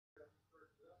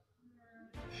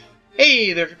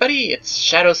Hey there everybody, it's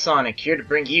Shadow Sonic here to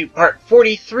bring you part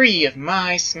 43 of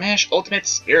my Smash Ultimate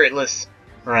Spiritless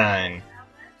run.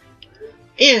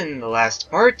 In the last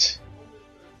part,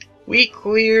 we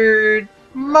cleared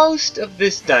most of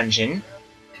this dungeon,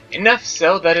 enough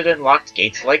so that it unlocked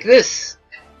gates like this.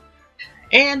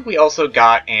 And we also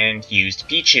got and used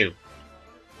Pichu.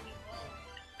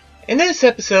 In this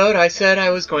episode, I said I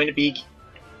was going to be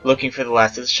looking for the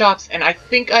last of the shops, and I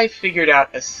think I figured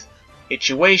out a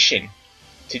situation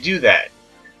to do that.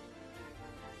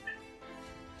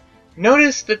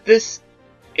 Notice that this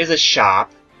is a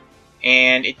shop,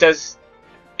 and it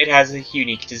has a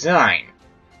unique design.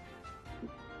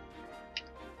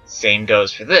 Same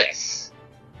goes for this.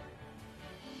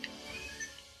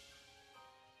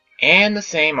 And the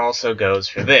same also goes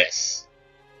for this.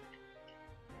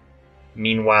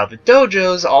 Meanwhile, the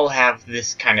dojos all have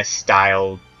this kind of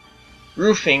styled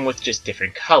roofing with just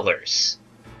different colors.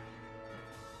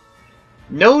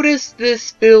 Notice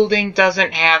this building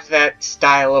doesn't have that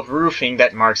style of roofing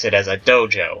that marks it as a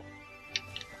dojo.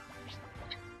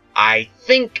 I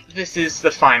think this is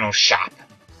the final shop.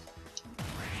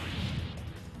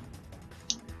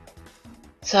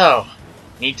 So,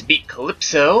 need to beat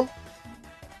Calypso.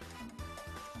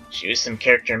 Choose some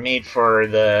character made for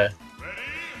the...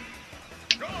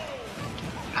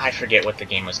 I forget what the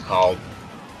game was called.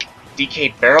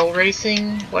 DK Barrel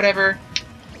Racing? Whatever.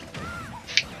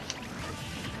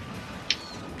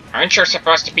 Aren't you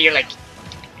supposed to be like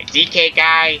a DK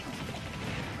guy?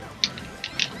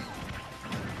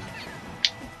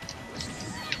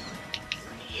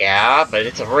 Yeah, but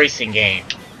it's a racing game.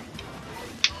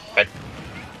 But...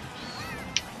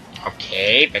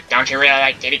 okay, but don't you really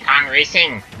like Diddy Kong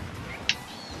racing?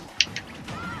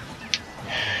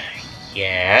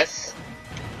 Yes.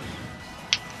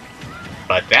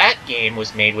 But that game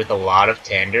was made with a lot of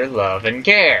tender love and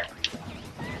care.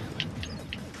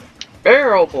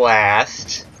 Barrel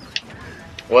Blast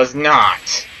was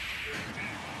not.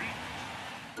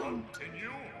 I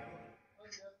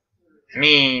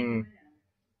mean,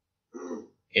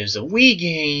 it was a Wii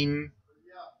game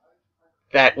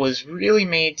that was really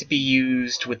made to be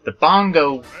used with the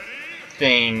bongo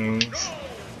things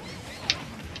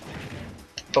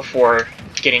before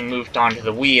getting moved onto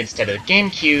the Wii instead of the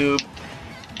GameCube,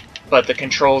 but the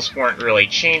controls weren't really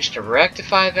changed to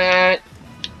rectify that.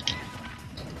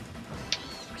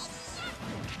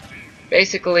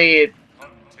 Basically,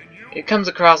 it comes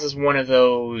across as one of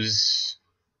those,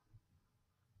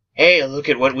 hey, look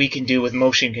at what we can do with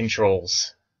motion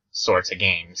controls sorts of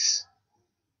games.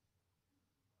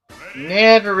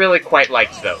 Never really quite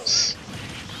liked those.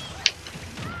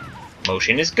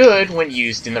 Motion is good when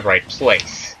used in the right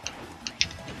place.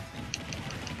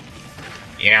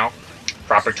 You know,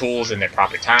 proper tools in their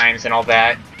proper times and all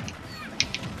that.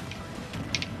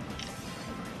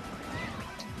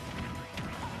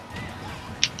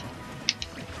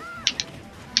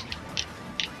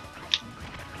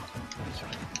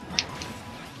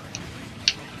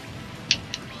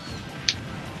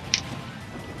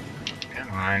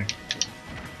 Come on.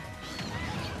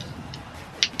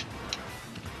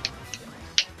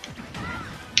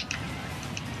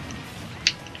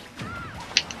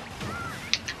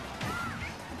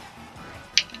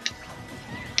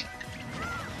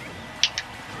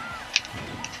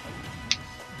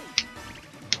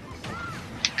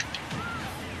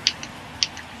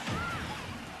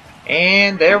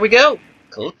 And there we go!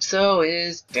 Calypso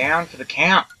is down for the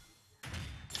count.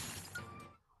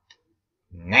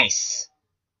 Nice.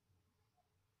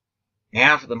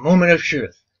 Now for the moment of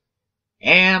truth.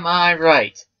 Am I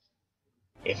right?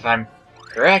 If I'm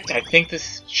correct, I think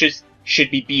this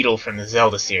should be Beetle from the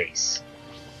Zelda series.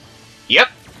 Yep!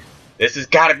 This has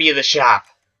gotta be the shop.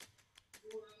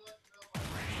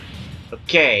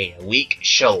 Okay, a weak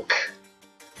Shulk.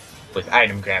 With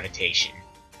item gravitation.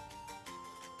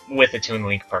 With a Toon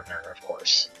Link partner, of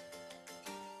course.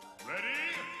 Ready?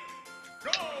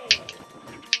 Go!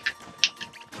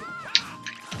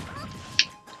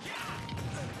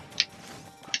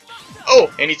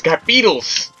 Oh, and he's got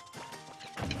beetles!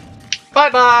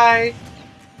 Bye-bye!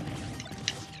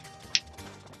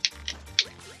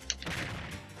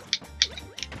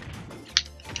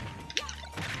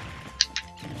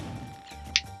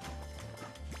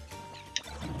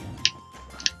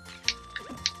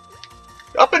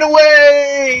 Up and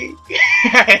away!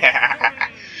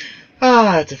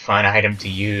 Ah, it's a fun item to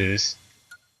use.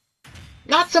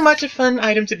 Not so much a fun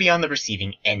item to be on the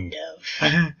receiving end of.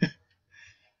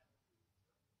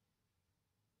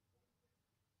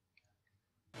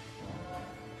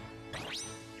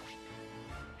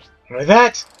 And with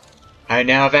that, I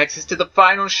now have access to the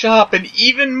final shop and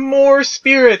even more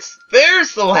spirits.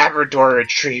 There's the Labrador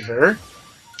Retriever.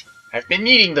 I've been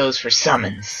needing those for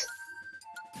summons.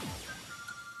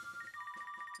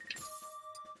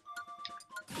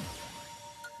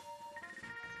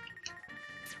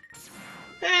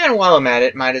 And while I'm at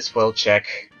it, might as well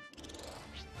check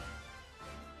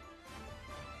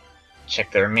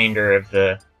the remainder of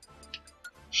the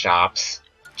shops,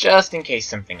 just in case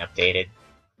something updated.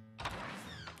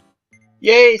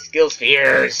 Yay, skill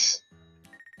spheres!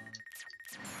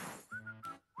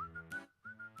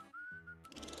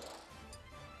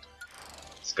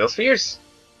 Skill spheres?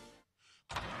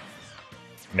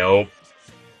 Nope.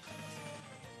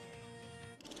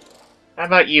 How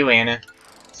about you, Anna?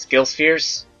 Skill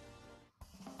spheres?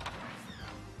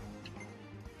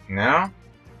 No?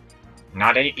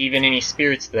 Not even any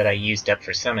spirits that I used up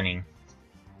for summoning.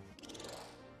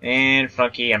 And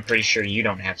Funky, I'm pretty sure you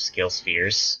don't have skill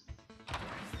spheres.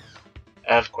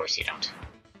 Of course you don't.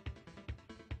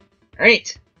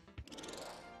 Alright.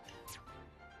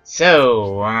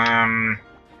 So,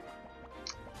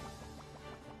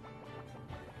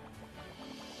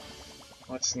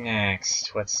 what's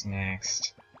next? What's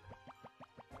next?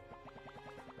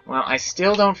 Well, I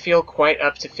still don't feel quite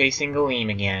up to facing Galeem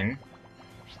again.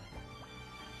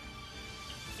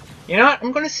 You know what?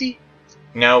 I'm gonna see...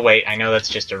 No, wait, I know that's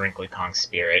just a Wrinkly Kong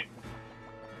spirit.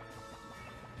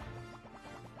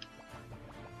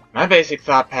 My basic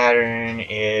thought pattern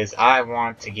is I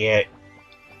want to get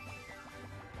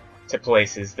to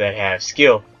places that have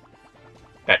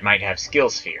that might have skill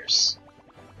spheres.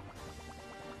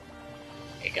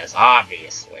 Because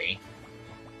obviously...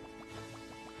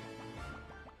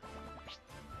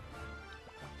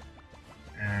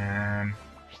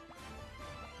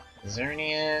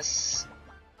 Xerneas...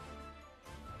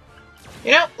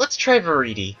 You know, let's try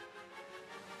Viridi.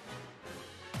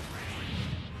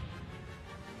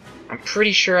 I'm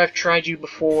pretty sure I've tried you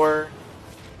before.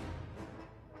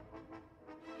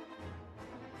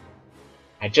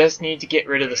 I just need to get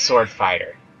rid of the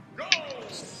Swordfighter.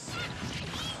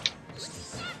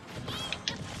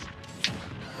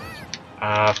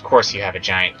 Of course you have a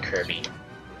giant Kirby.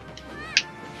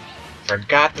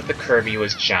 Forgot that the Kirby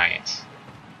was giant.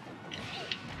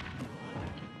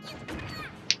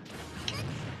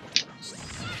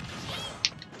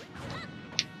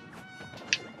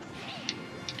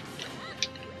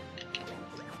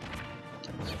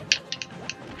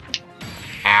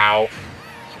 Ow.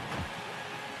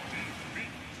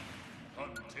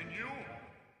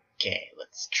 Okay,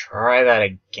 let's try that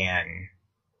again.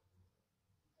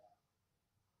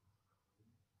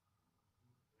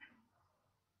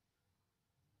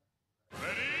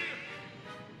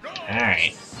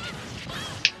 Alright.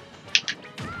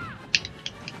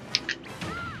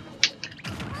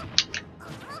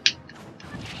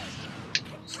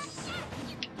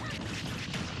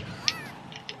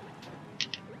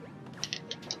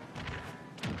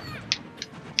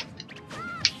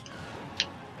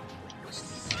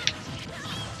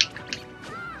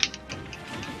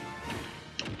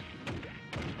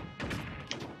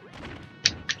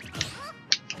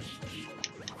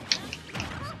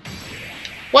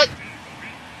 What?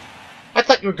 I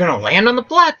thought you were gonna land on the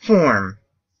platform!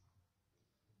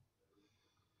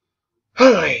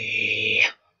 Hey!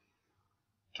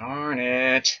 Darn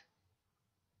it.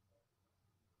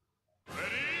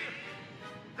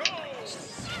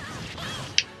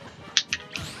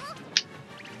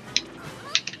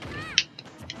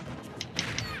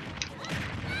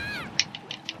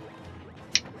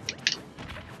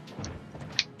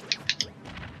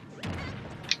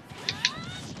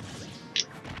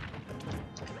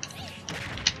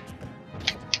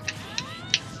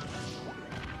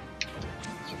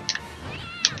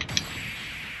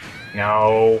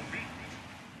 No.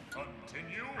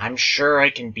 I'm sure I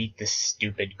can beat this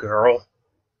stupid girl.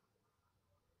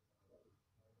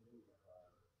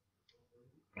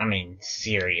 I mean,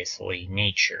 seriously,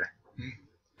 Nature.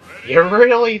 You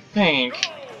really think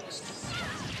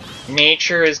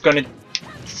Nature is gonna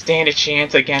stand a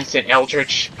chance against an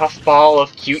eldritch puffball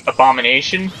of cute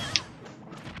abomination?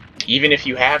 Even if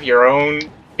you have your own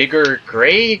bigger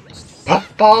gray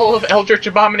puffball of eldritch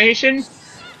abomination?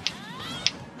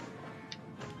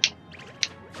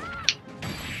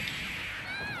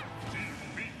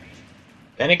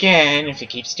 Then again, if it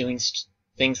keeps doing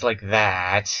things like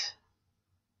that...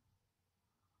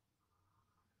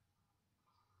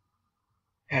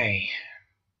 Hey.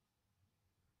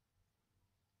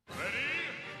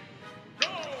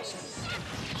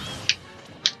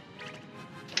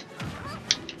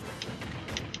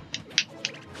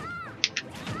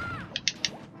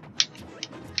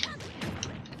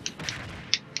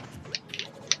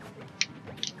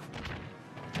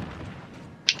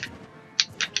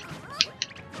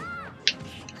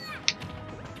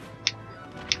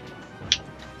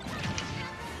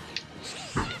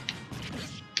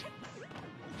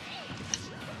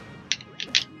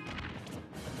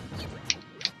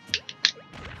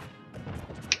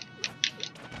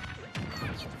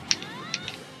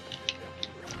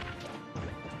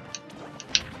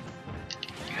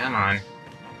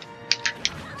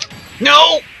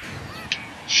 No!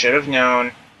 Should have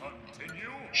known. Continue.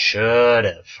 Should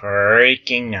have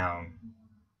freaking known.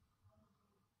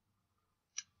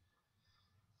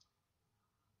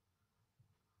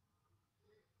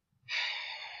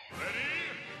 Ready?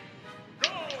 Go!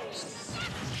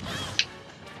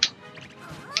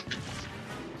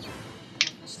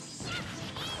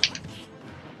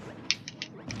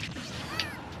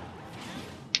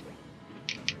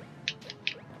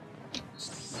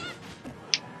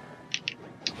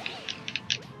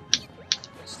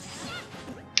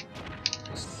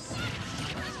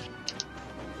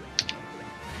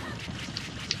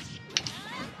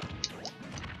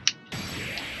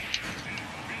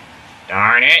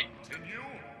 Darn it. Continue.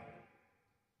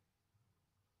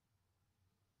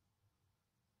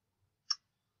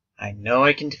 I know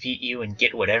I can defeat you and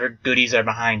get whatever goodies are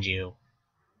behind you.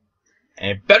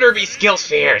 And it better be skill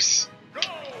spheres! Go!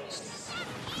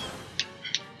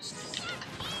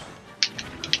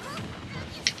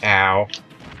 Ow.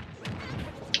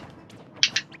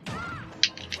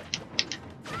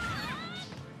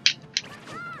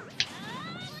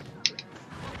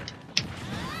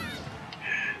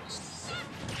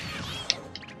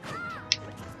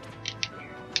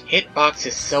 Hitbox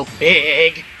is so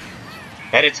big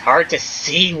that it's hard to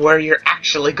see where you're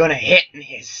actually gonna hit in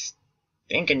his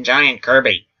stinking giant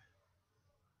Kirby.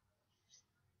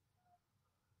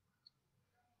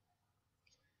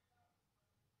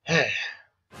 Ready?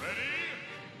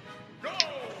 Go!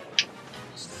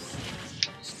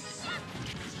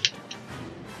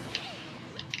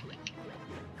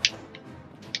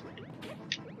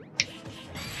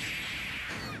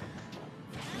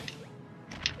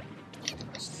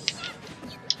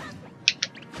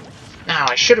 Now,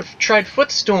 I should have tried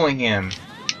footstooling him.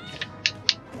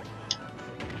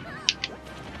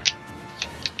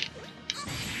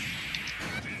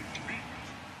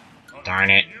 Darn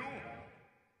it.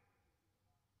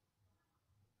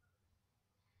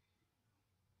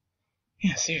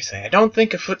 Yeah, seriously, I don't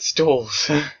think of footstools,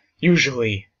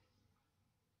 usually.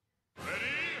 Ready?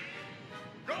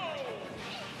 Go!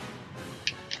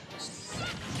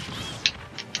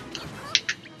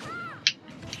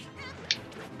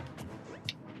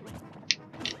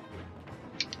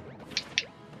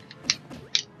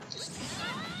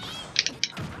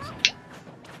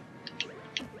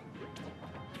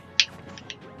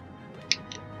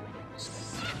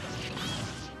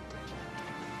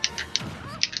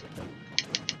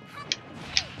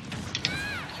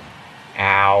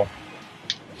 Ow.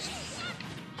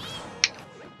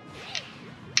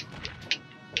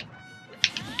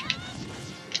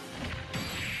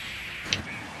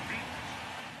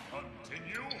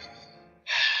 Continue.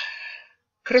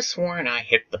 Could have sworn I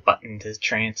hit the button to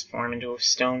transform into a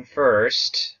stone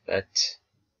first, but...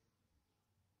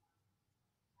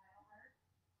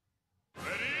 Ready?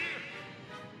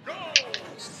 Go!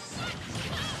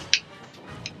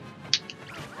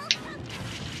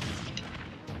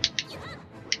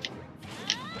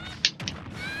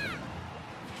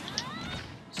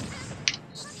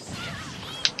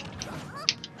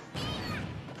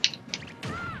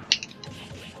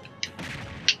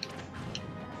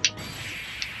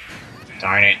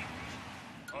 Darn it.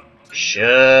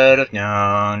 Should have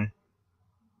known.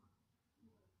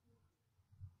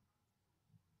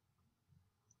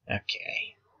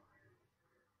 Okay.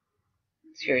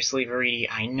 Seriously, Veridi,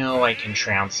 I know I can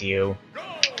trounce you. Go!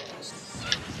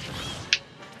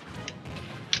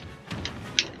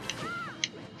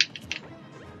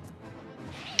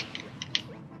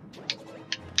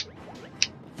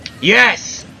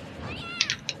 Yes!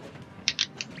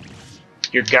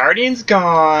 Your guardian's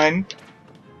gone.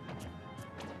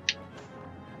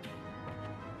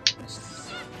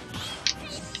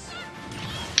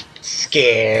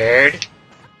 Scared.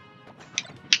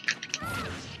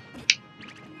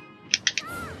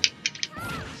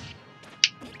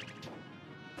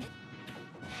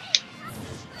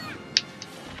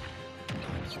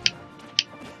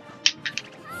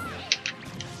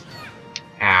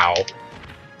 Ow.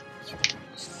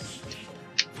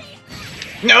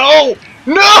 No!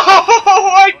 No!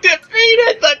 I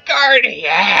defeated the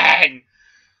Guardian!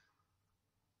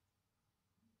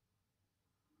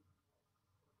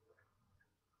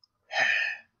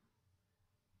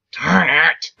 Darn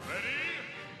it! Ready?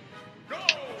 Go!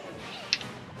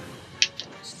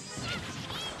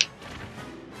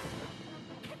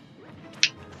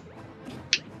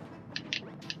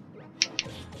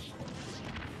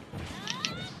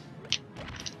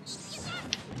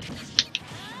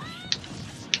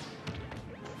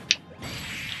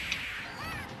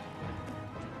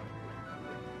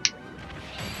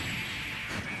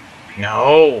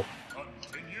 No!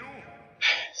 Continue.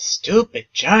 stupid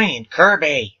giant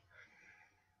Kirby!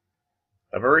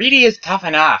 The Burriti is tough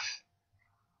enough.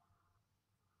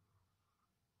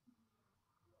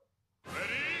 Ready?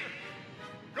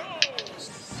 Go!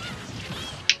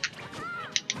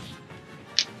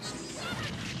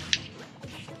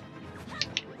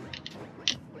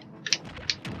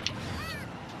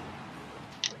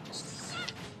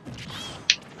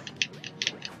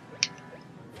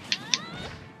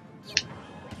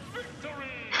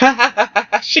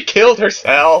 She killed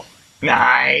herself!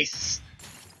 Nice!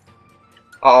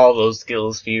 All those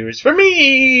skill spheres for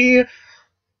me!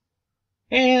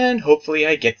 And hopefully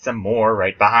I get some more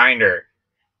right behind her.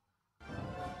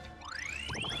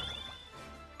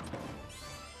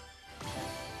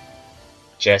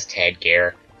 Just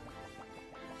headgear.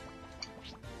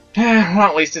 Well,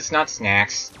 at least it's not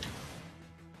snacks.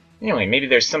 Anyway, maybe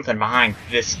there's something behind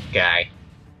this guy.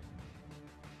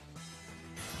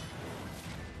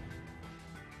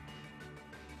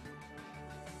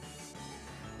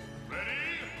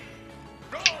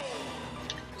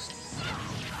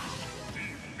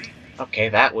 Okay,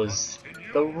 that was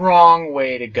the wrong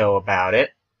way to go about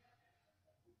it.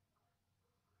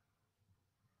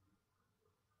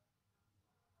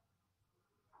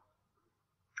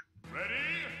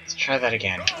 Let's try that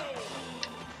again.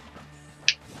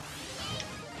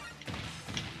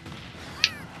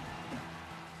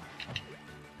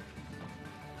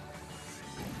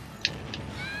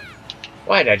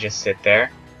 Why did I just sit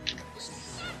there?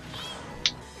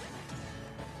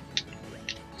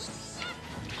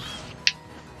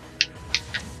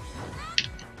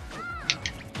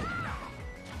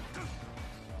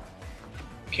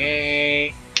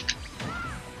 Okay.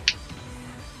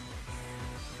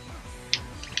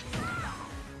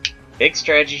 Big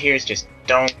strategy here is just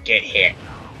don't get hit.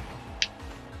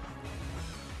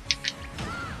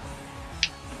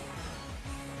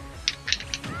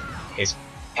 His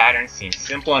pattern seems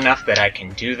simple enough that I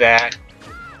can do that.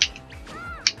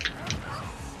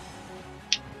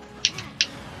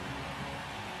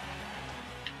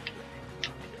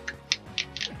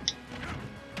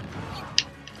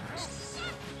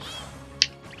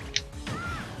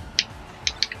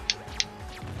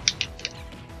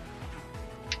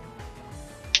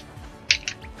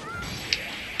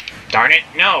 Darn it,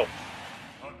 no!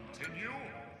 Continue.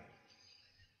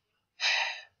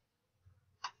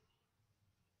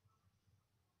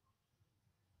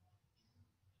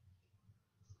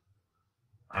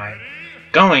 I'm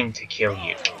going to kill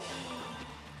you.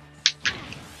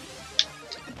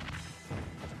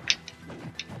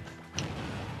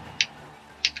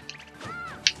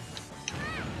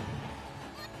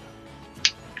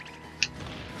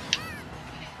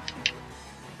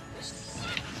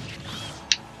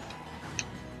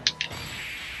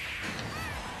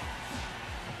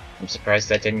 I'm surprised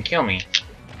that didn't kill me.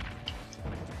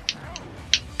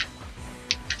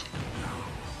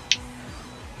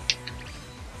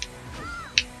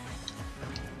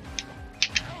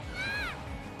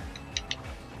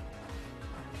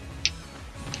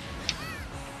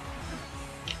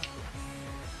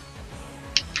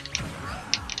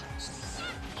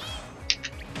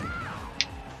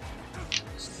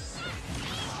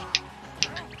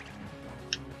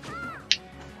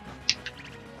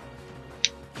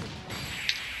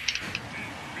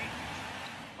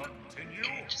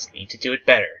 Need to do it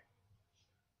better.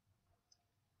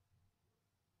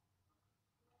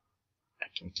 I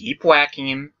can keep whacking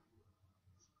him,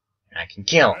 and I can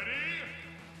kill him.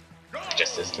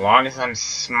 Just as long as I'm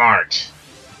smart.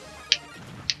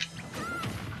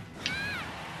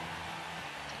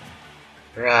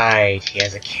 Right, he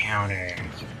has a counter.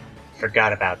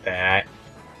 Forgot about that.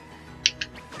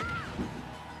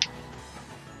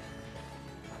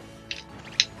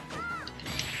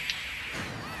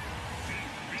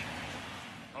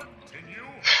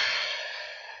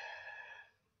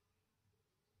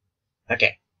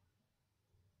 Okay.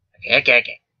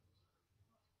 Okay.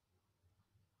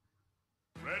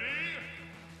 Ready?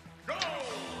 Go!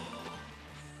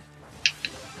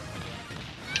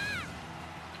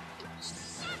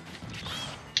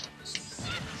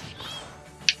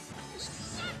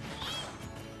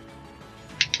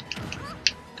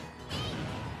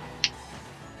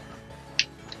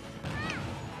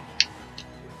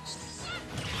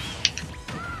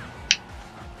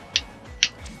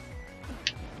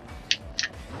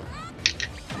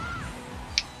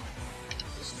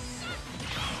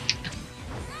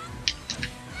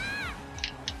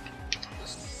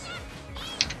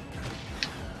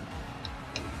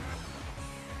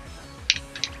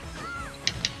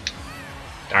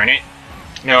 Darn it.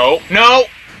 No. No.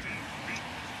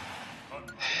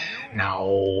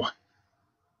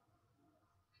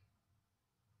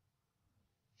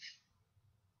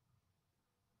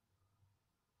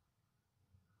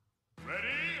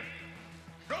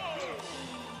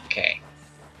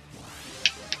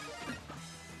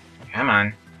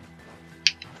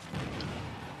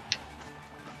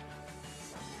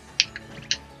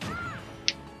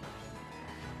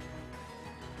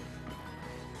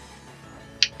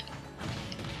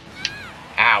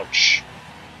 Ouch.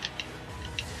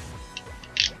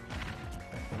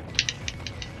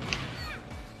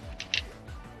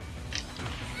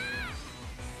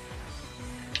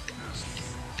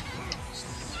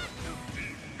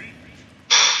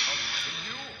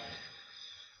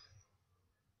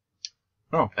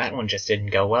 Oh, that one just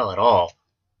didn't go well at all.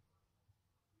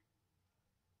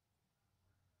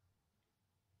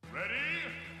 Ready?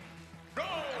 Go!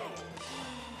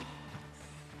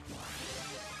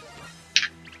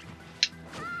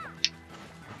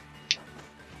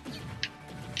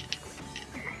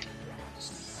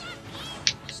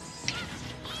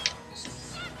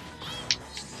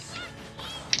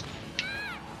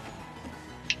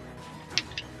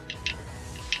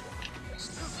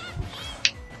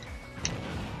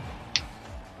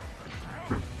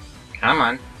 Come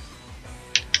on.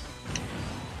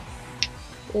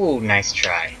 Ooh, nice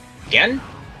try. Again?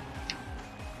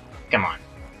 Come on.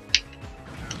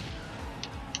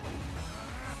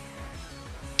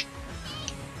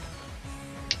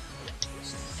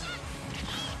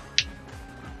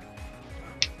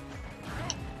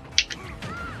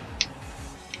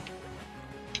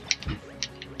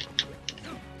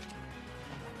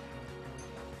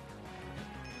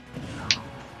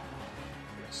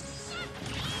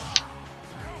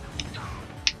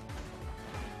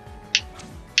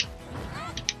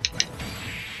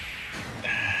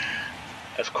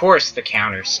 Of course, the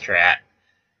counter strat.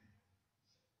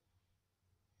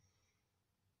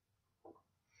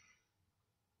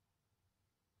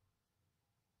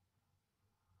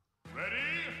 Ready?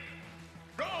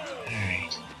 Go!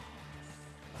 Alright.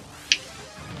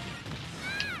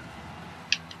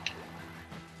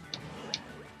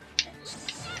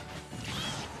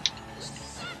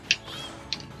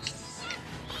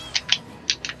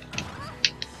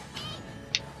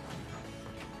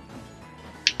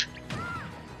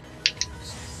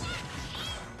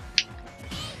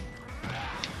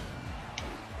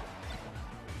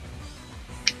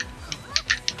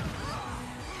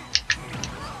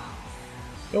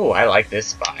 Oh, I like this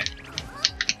spot.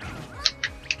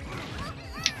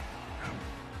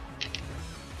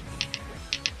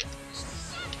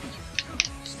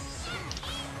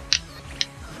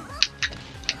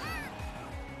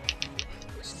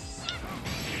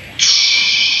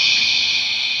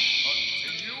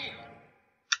 Continue.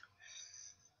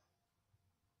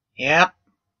 Yep.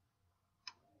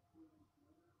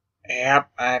 Yep,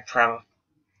 I probably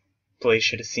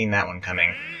should have seen that one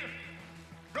coming.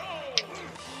 Go!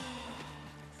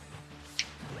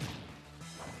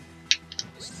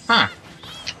 Huh.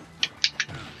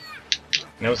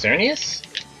 No Xerneas?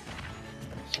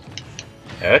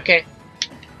 Okay.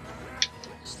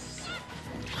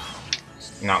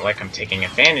 Not like I'm taking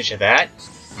advantage of that,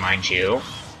 mind you.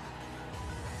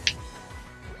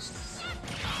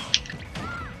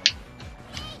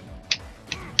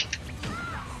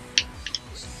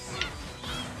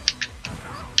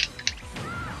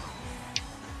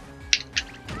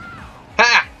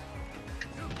 Ha!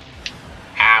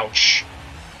 Ouch.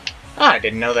 Ah, I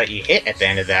didn't know that you hit at the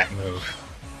end of that move.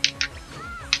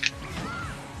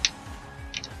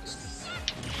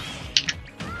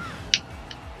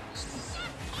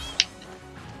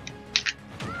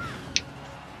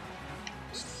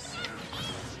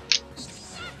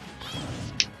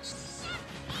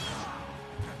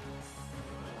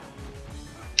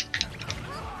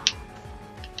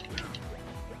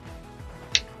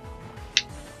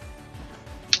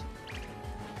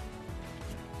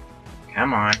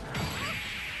 Come on.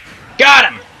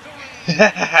 Got him!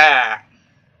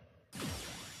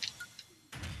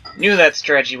 Knew that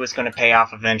strategy was going to pay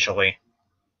off eventually.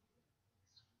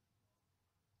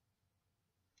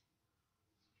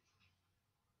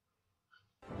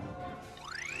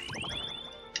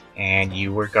 And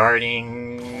you were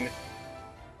guarding...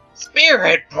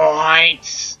 Spirit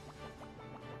Points!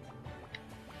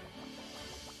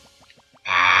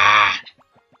 Ah!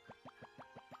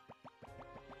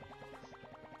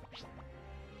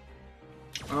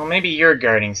 Well, maybe you're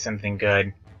guarding something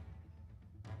good.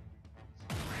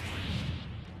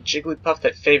 Jigglypuff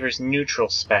that favors neutral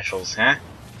specials, huh?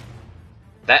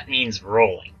 That means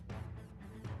rolling.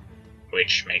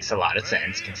 Which makes a lot of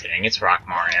sense, considering it's Rock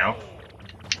Mario.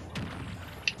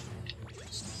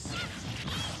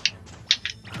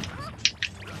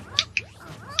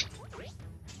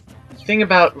 The thing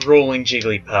about rolling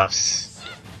Jigglypuffs,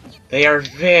 they are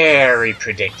very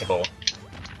predictable.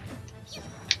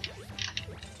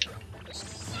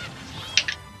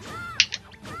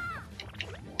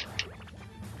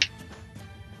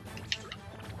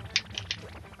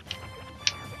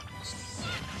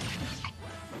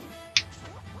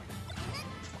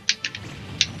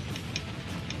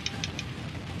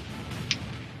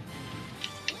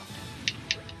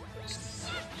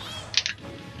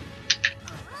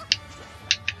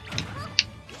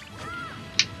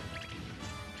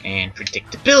 And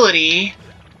predictability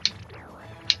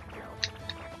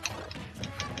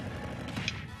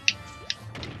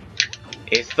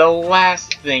is the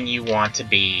last thing you want to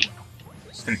be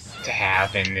to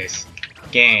have in this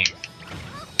game.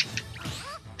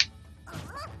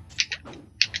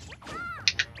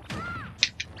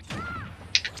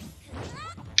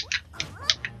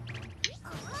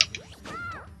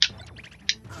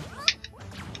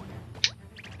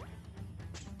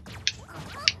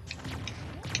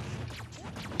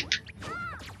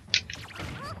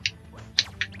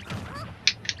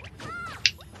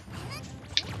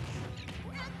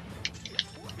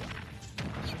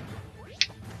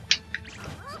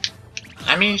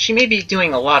 I mean, she may be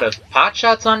doing a lot of pot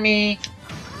shots on me,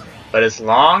 but as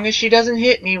long as she doesn't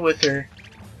hit me with her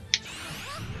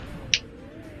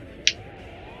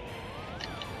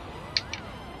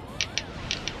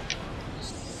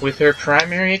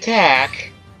primary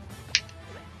attack,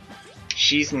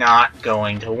 she's not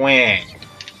going to win.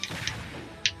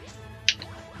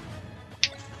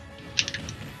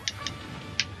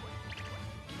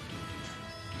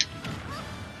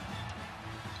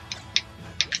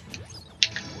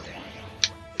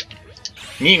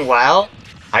 Meanwhile,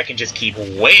 I can just keep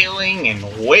wailing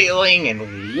and wailing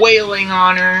and wailing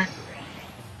on her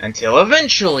until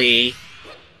eventually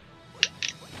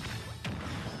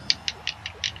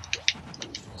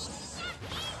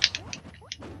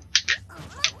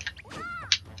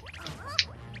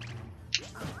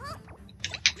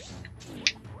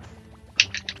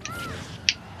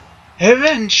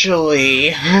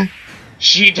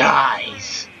she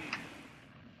dies.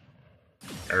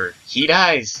 Or he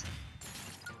dies.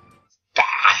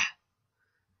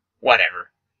 Whatever.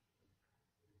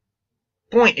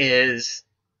 Point is,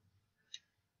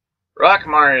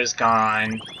 Rockmar is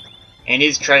gone, and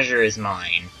his treasure is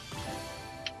mine.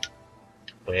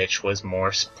 Which was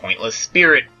more pointless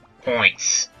spirit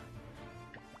points.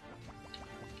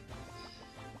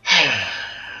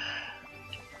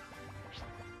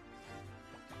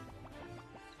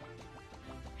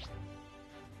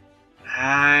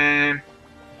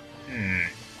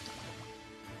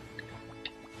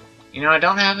 You know, I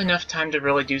don't have enough time to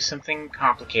really do something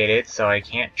complicated, so I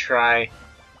can't try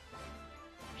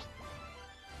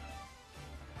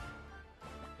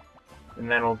the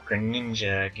Metal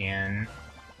Greninja again.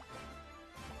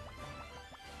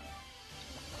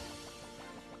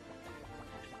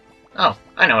 Oh,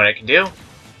 I know what I can do.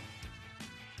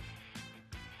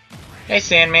 Hey,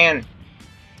 Sandman.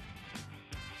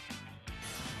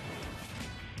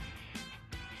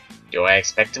 Do I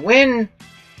expect to win?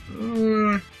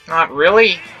 Not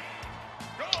really.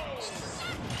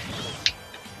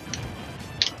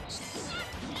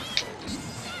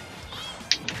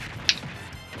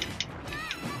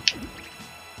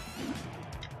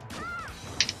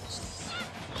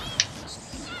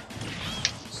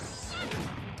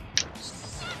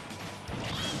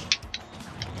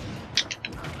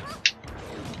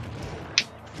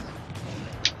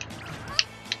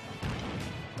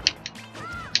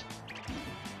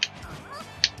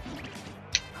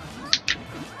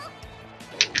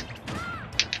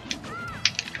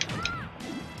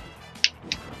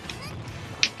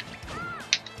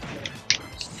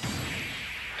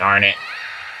 Darn it.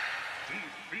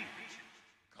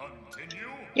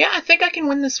 Yeah, I think I can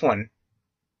win this one.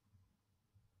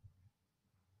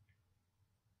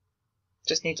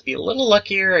 Just need to be a little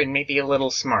luckier and maybe a little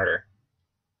smarter.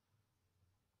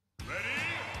 Ready?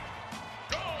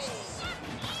 Go!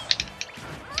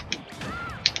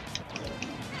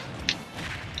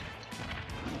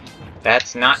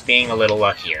 That's not being a little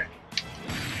luckier.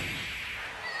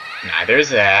 Neither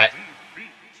is that.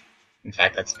 In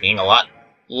fact, that's being a lot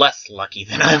less lucky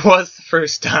than I was the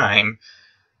first time.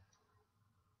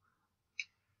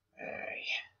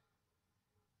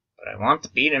 But I want to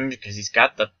beat him because he's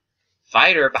got the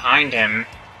fighter behind him.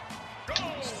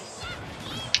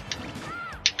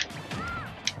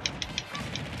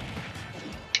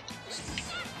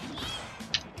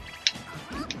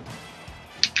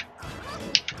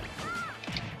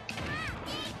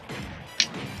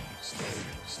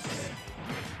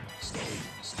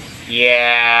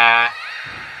 Yeah.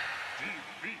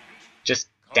 Just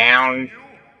down,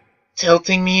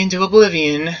 tilting me into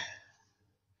oblivion.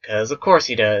 'Cause of course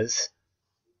he does.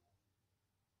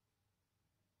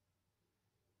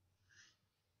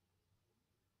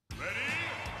 Ready?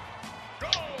 Go!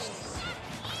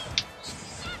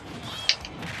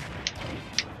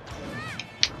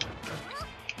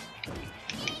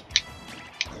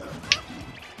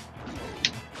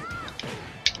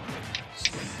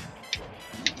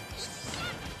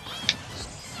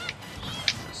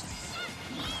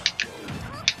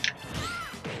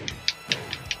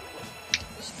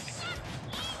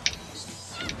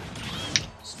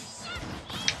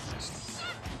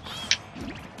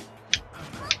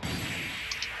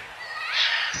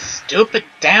 Stupid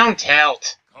down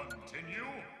tilt! Continue.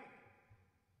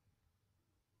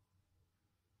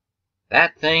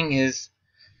 That thing is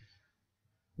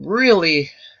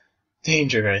really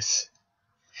dangerous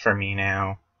for me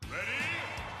now. Ready?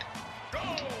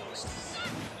 Go!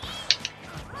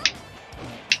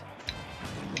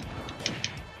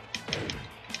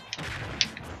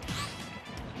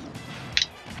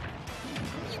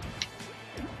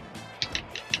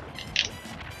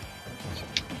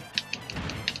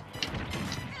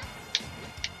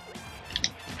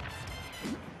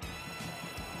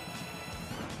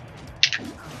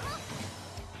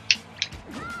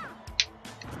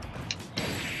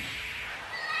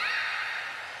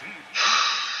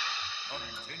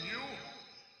 Continue.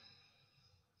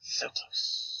 So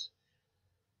close.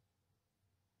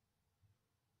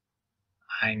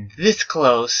 I'm this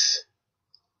close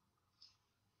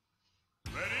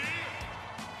Ready?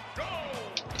 Go!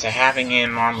 to having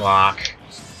him on lock.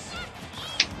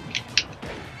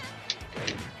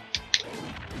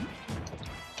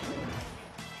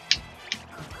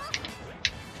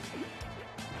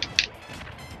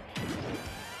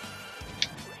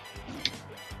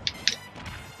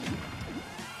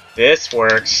 This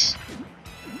works.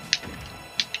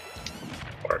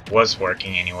 Or it was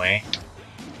working anyway.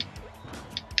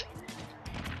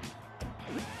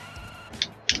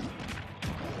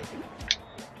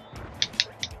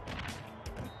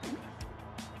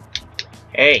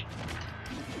 Hey!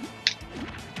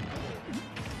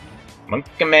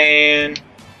 Monkey Man!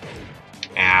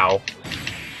 Ow.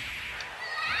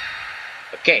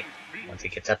 Okay, once he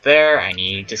gets up there, I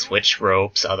need to switch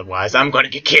ropes, otherwise I'm gonna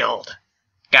get killed!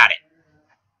 Got it.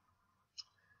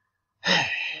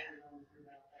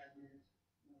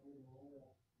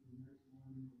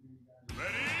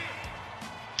 Ready?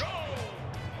 Go!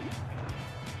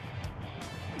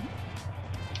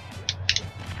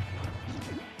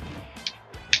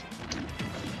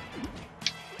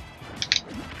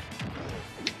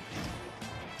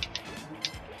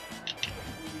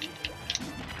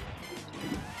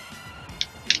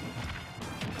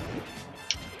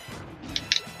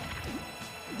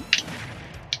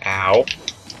 Ow.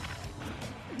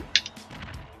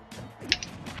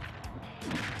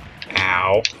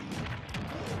 Ow.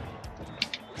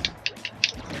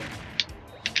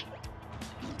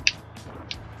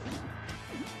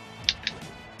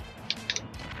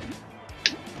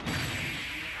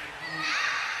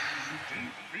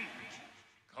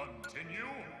 Continue.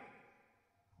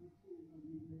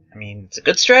 I mean, it's a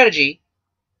good strategy.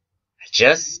 I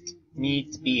just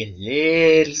need to be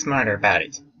a little smarter about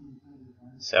it.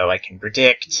 So I can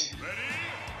predict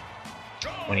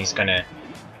when he's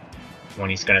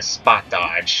gonna spot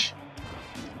dodge.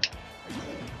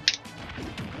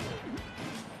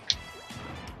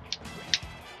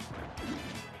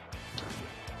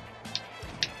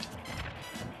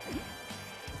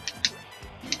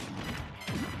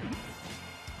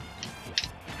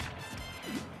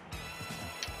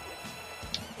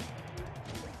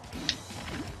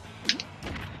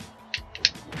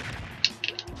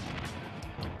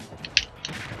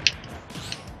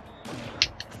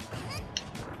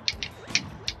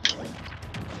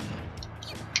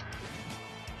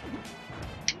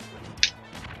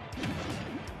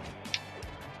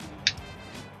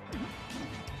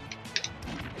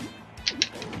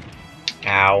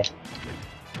 Ow.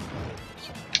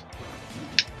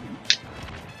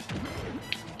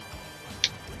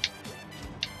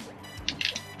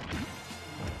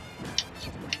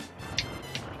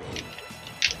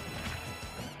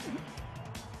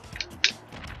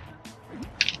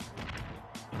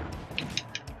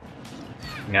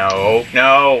 No,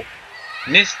 no!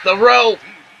 Missed the rope!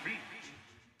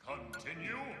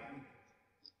 Continue.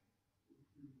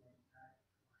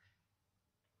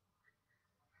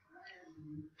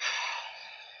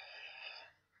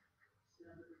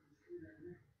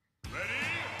 Ready?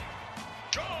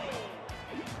 Go!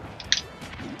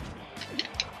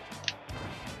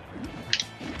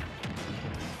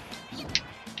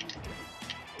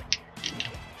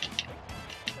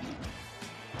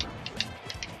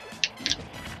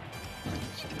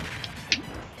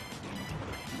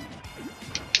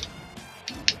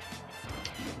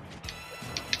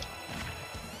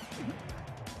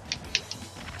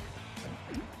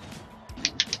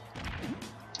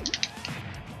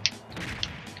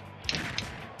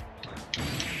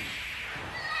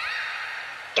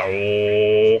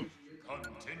 Oh,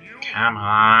 Continue. come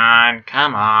on,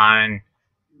 come on.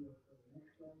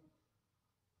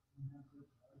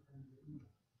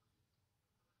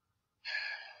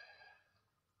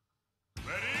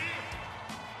 Ready?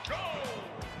 Go!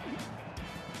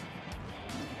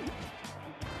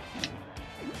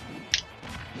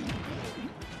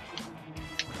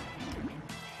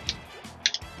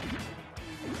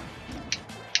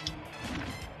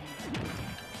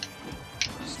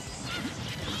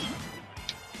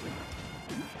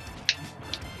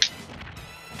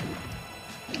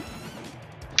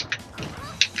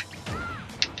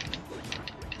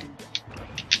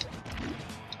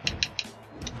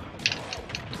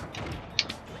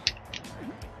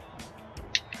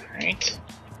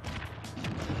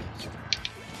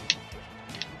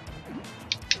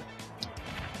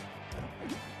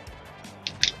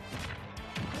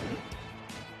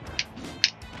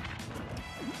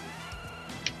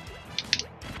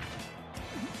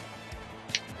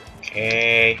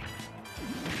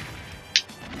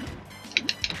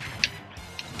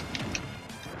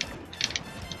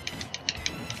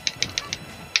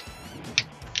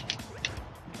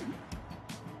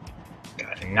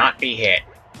 be hit.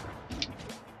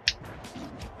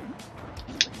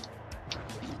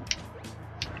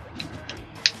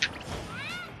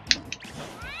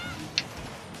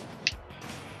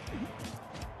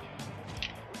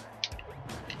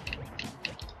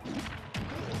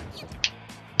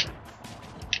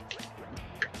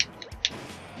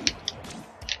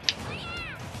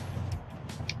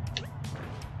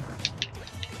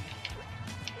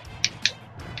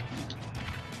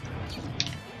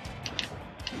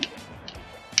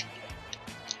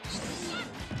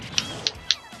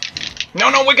 No,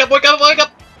 no, wake up, wake up, wake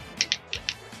up!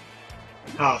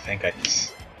 Oh, thank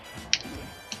goodness.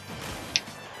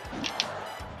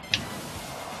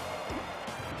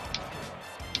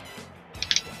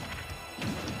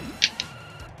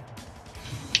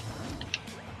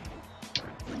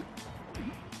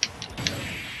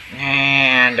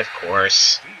 And, of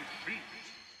course.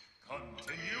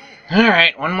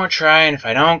 Alright, one more try, and if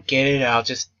I don't get it, I'll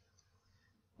just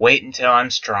wait until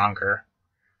I'm stronger.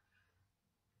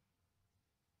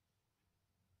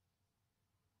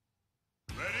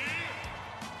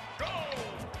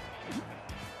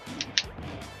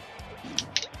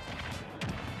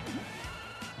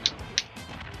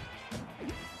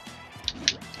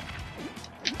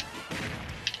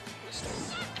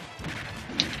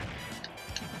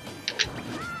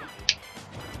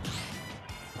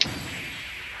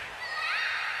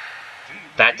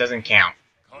 That doesn't count.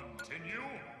 Continue.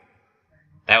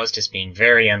 That was just being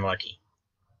very unlucky.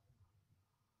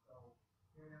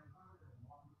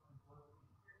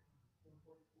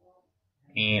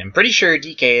 And I'm pretty sure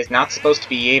DK is not supposed to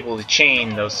be able to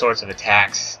chain those sorts of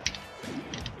attacks.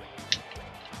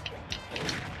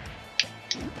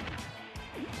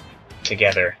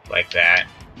 Together like that.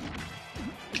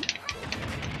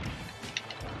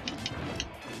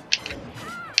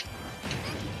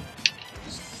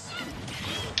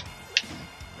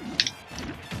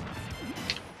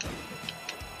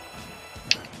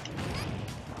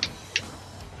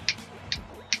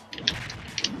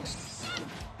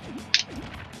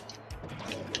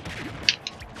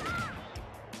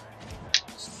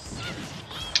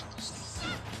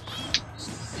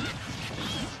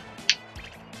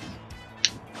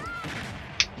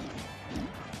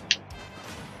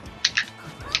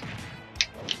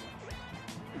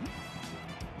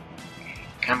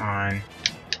 Come on.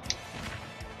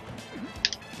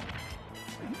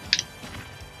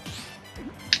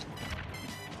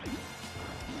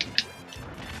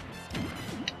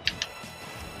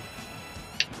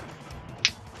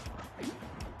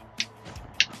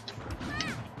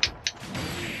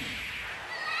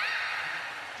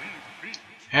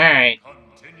 Alright.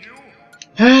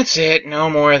 That's it. No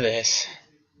more of this.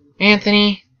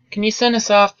 Anthony, can you send us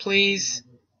off, please?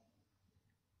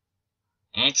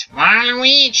 It's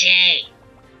Waluigi!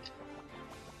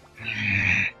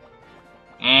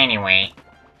 Anyway,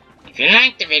 if you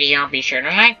liked the video, be sure to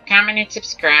like, comment, and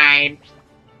subscribe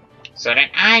so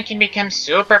that I can become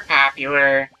super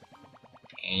popular.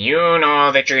 And you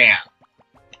know the drill.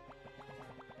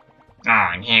 Oh,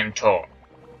 and him too.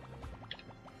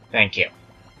 Thank you.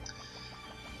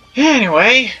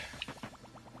 Anyway,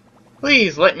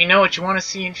 please let me know what you want to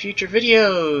see in future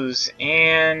videos,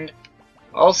 and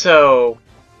also,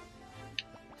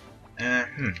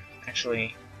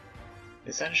 actually,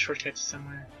 is that a shortcut to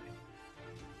somewhere?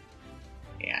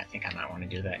 Yeah, I think I might want to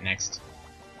do that next.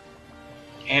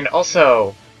 And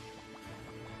also,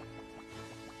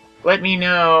 let me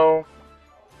know,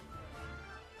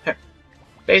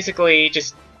 basically,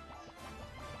 just,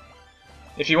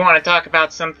 if you want to talk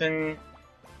about something,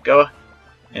 go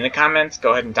in the comments,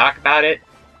 go ahead and talk about it.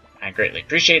 I greatly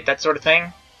appreciate that sort of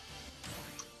thing.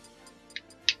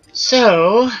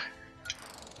 So,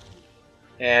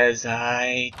 as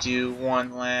I do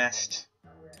one last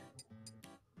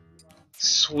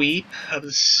sweep of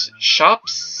the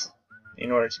shops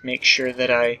in order to make sure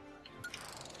that I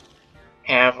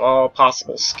have all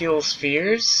possible skill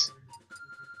spheres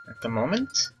at the moment.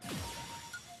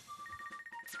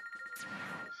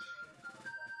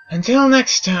 Until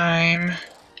next time,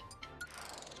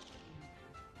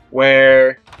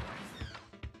 where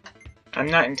I'm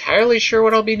not entirely sure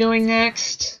what I'll be doing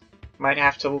next. Might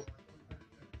have to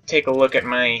take a look at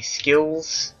my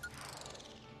skills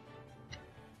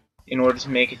in order to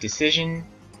make a decision.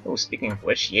 Oh, speaking of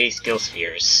which, yay, skill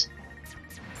spheres.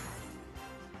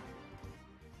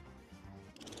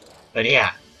 But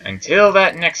yeah, until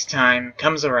that next time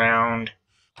comes around.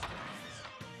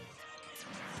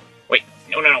 Wait,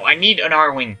 no, I need an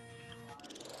R-Wing.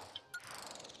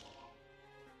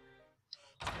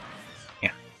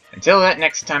 Yeah, until that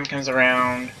next time comes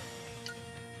around,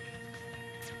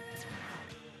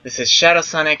 This is Shadow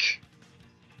Sonic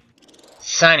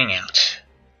signing out.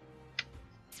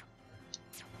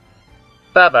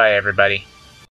 Bye-bye, everybody.